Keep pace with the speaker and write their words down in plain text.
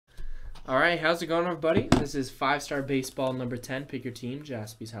All right, how's it going, everybody? This is 5-Star Baseball number 10. Pick your team,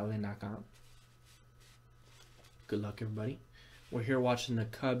 Jaspys.com. Good luck, everybody. We're here watching the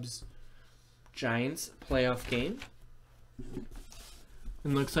Cubs-Giants playoff game.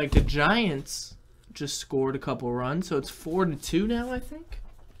 And looks like the Giants just scored a couple runs, so it's 4-2 now, I think.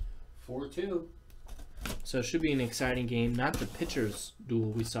 4-2. So it should be an exciting game. Not the pitchers duel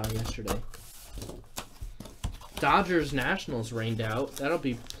we saw yesterday. Dodgers-Nationals rained out. That'll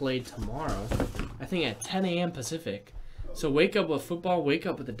be played tomorrow. I think at 10 a.m. Pacific. So wake up with football, wake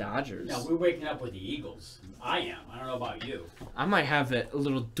up with the Dodgers. No, we're waking up with the Eagles. I am. I don't know about you. I might have a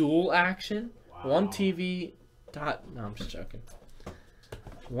little dual action. Wow. One TV... No, I'm just joking.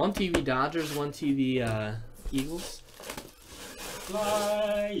 One TV Dodgers, one TV Eagles.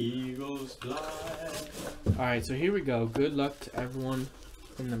 Fly, Eagles, fly. Alright, so here we go. Good luck to everyone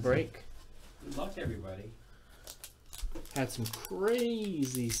in the break. Good luck, everybody. Had some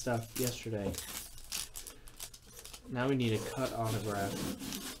crazy stuff yesterday. Now we need a cut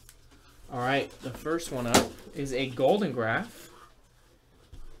autograph. Alright, the first one up is a golden graph.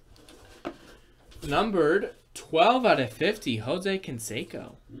 Numbered 12 out of 50, Jose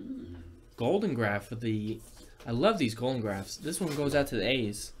Canseco. Golden graph for the... I love these golden graphs. This one goes out to the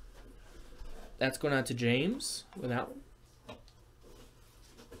A's. That's going out to James with that one.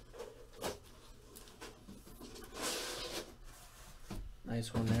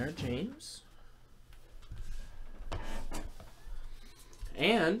 Nice one there, James.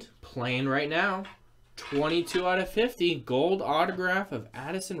 And playing right now, 22 out of 50, gold autograph of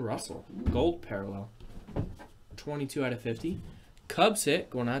Addison Russell. Gold parallel. 22 out of 50. Cubs hit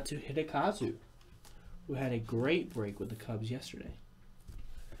going out to Hidekazu, who had a great break with the Cubs yesterday.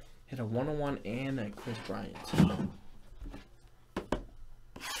 Hit a 101 and a Chris Bryant.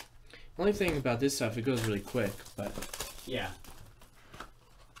 Only thing about this stuff, it goes really quick, but yeah.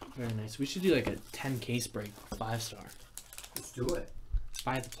 Very nice. We should do like a 10 case break, 5-star. Let's do it.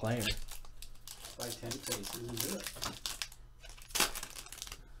 Buy the player. Buy 10 cases and do it.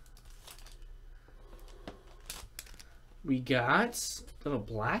 We got a little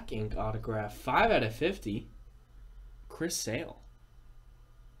black ink autograph, 5 out of 50. Chris Sale.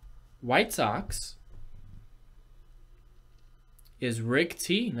 White Sox is Rick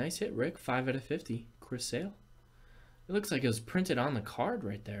T. Nice hit, Rick. 5 out of 50. Chris Sale. It looks like it was printed on the card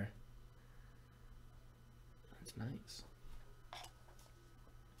right there. That's nice.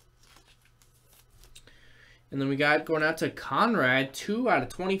 And then we got going out to Conrad, 2 out of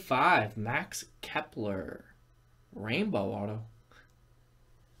 25. Max Kepler. Rainbow auto.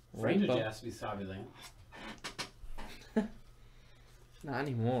 Rainbow. Jaspys Hobbyland. Not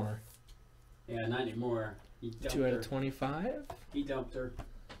anymore. Yeah, not anymore. 2 out of 25? He dumped her.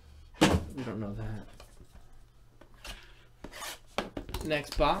 We don't know that.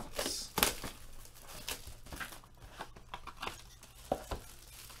 Next box.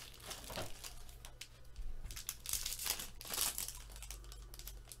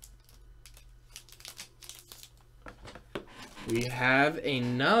 We have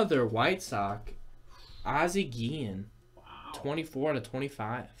another White Sox, Ozzie Guillen. Wow. 24 out of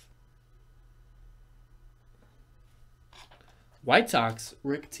 25. White Sox,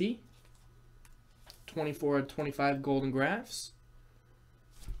 Rick T. 24 out of 25 golden graphs.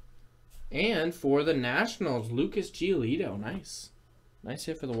 And for the Nationals, Lucas Giolito. Nice. Nice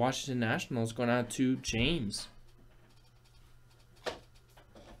hit for the Washington Nationals. Going out to James.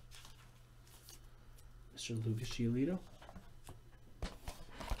 Mr. Lucas Giolito.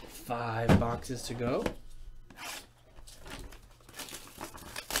 5 boxes to go.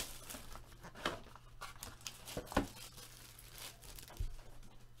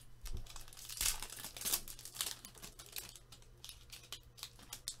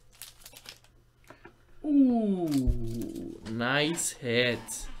 Ooh, nice hit.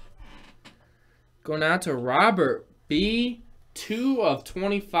 Going out to Robert B. 2 of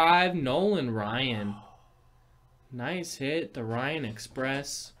 25, Nolan Ryan. Nice hit, the Ryan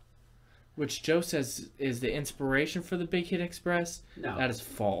Express, which Joe says is the inspiration for the Big Hit Express. No. That is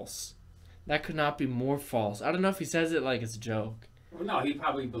false. That could not be more false. I don't know if he says it like it's a joke. Well, no, he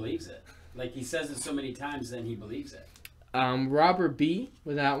probably believes it. Like, he says it so many times, then he believes it. Robert B.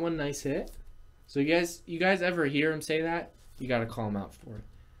 with that one, nice hit. So you guys ever hear him say that? You got to call him out for it.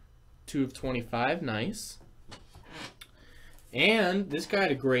 2 of 25, nice. And this guy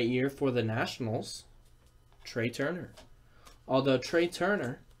had a great year for the Nationals, Trey Turner. Although Trey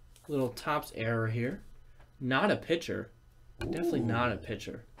Turner, little Topps error here, not a pitcher. Definitely not a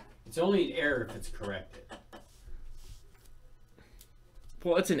pitcher. It's only an error if it's corrected.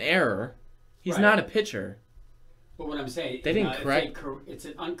 Well, it's an error. He's Right. not a pitcher. But what I'm saying, They didn't correct. It's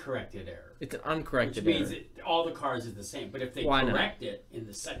an uncorrected error. It's an uncorrected Which means error. all the cards are the same. But if they correct it in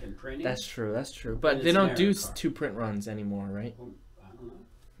the second printing, that's true. That's true. But they don't do 2 print runs anymore, right? Well, I don't know.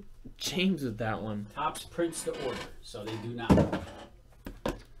 James with that one. Topps prints to order, so they do not.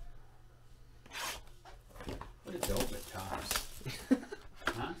 What a dope at Topps.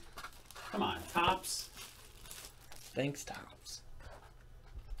 Huh? Come on, Topps. Thanks, Topps.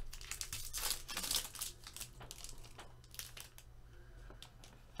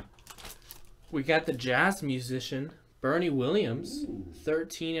 We got the jazz musician, Bernie Williams. Ooh.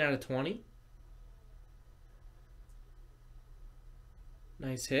 13 out of 20.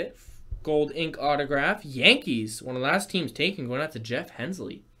 Nice hit. Gold ink autograph. Yankees. One of the last teams taken, going out to Jeff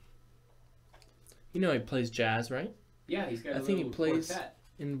Hensley. You know he plays jazz, right? Yeah, he's got. I think he plays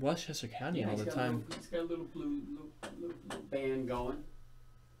in Westchester County all the time. He's got a little blue band going.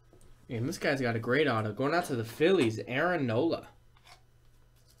 And this guy's got a great auto. Going out to the Phillies, Aaron Nola.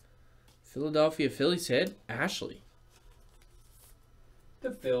 Philadelphia Phillies hit Ashley. The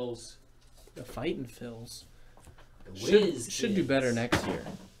Phils. The fighting Phils. The Whiz should do better next year.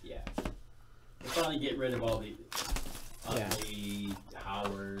 Yeah. They're finally getting rid of all the ugly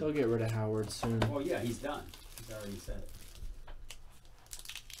Howard. They'll get rid of Howard soon. Oh yeah, he's done. He's already said it.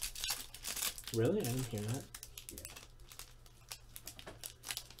 Really? I didn't hear that.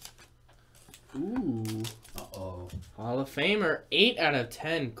 Yeah. Ooh. Uh-oh. Hall of Famer, 8 out of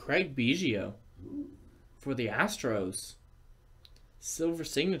 10, Craig Biggio for the Astros. Silver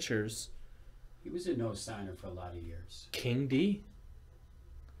signatures. He was a no-signer for a lot of years. King D.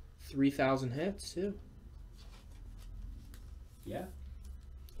 3,000 hits, too. Yeah.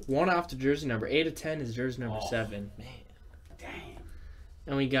 1 off the jersey number. 8 of 10 is jersey number 7. Man. Damn.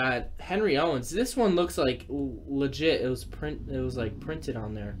 And we got Henry Owens. This one looks like legit. It was like printed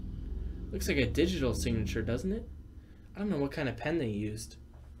on there. Looks like a digital signature, doesn't it? I don't know what kind of pen they used.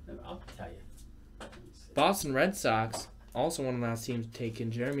 I'll tell you. Boston Red Sox, also one of the last teams taken.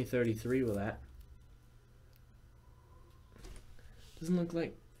 Jeremy 33 with that. Doesn't look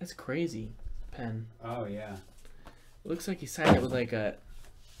like... That's crazy pen. Oh, yeah. It looks like he signed it with like a...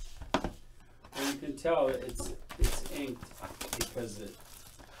 Well, you can tell it's inked because it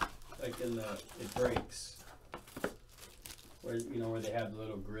breaks. Where where they have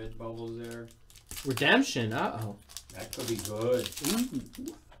little grid bubbles there. Redemption. Uh-oh. That could be good.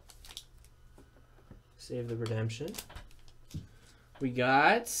 Ooh. Save the redemption. We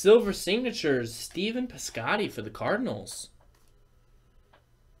got silver signatures. Steven Piscotty for the Cardinals.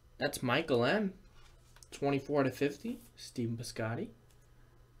 That's Michael M. 24 to 50. Steven Piscotty.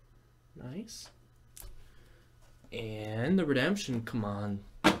 Nice. And the redemption. Come on.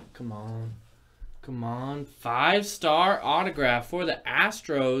 Come on. Come on. 5-star autograph for the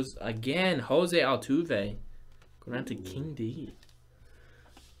Astros. Again, Jose Altuve. Going out to King D.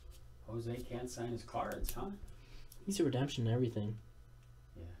 Jose can't sign his cards, huh? He's a redemption and everything.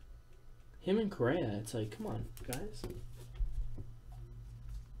 Yeah. Him and Correa. It's like, come on, guys.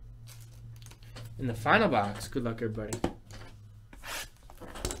 In the final box. Good luck, everybody.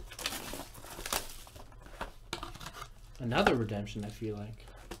 Another redemption, I feel like.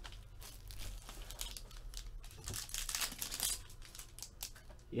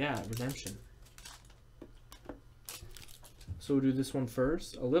 Yeah, redemption. So we'll do this one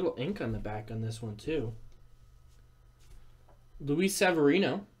first. A little ink on the back on this one, too. Luis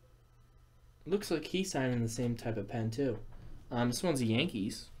Severino. Looks like he's signing the same type of pen, too. This one's the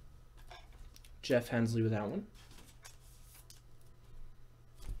Yankees. Jeff Hensley with that one.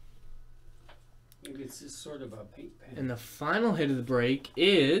 Maybe it's just sort of a paint pen. And the final hit of the break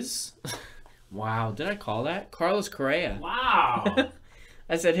is... Wow, did I call that? Carlos Correa. Wow!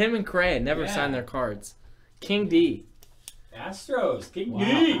 I said him and Correa never signed their cards. King D. Astros. King Wow,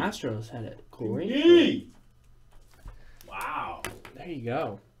 D. Astros had it. Great. King D. Wow. There you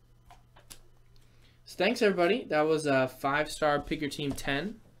go. So thanks, everybody. That was a 5-star Pick Your Team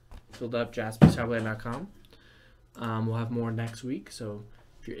 10. Filled up jaspys.com. We'll have more next week, so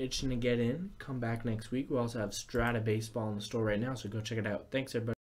if you're itching to get in, come back next week. We also have Strata Baseball in the store right now, so go check it out. Thanks, everybody.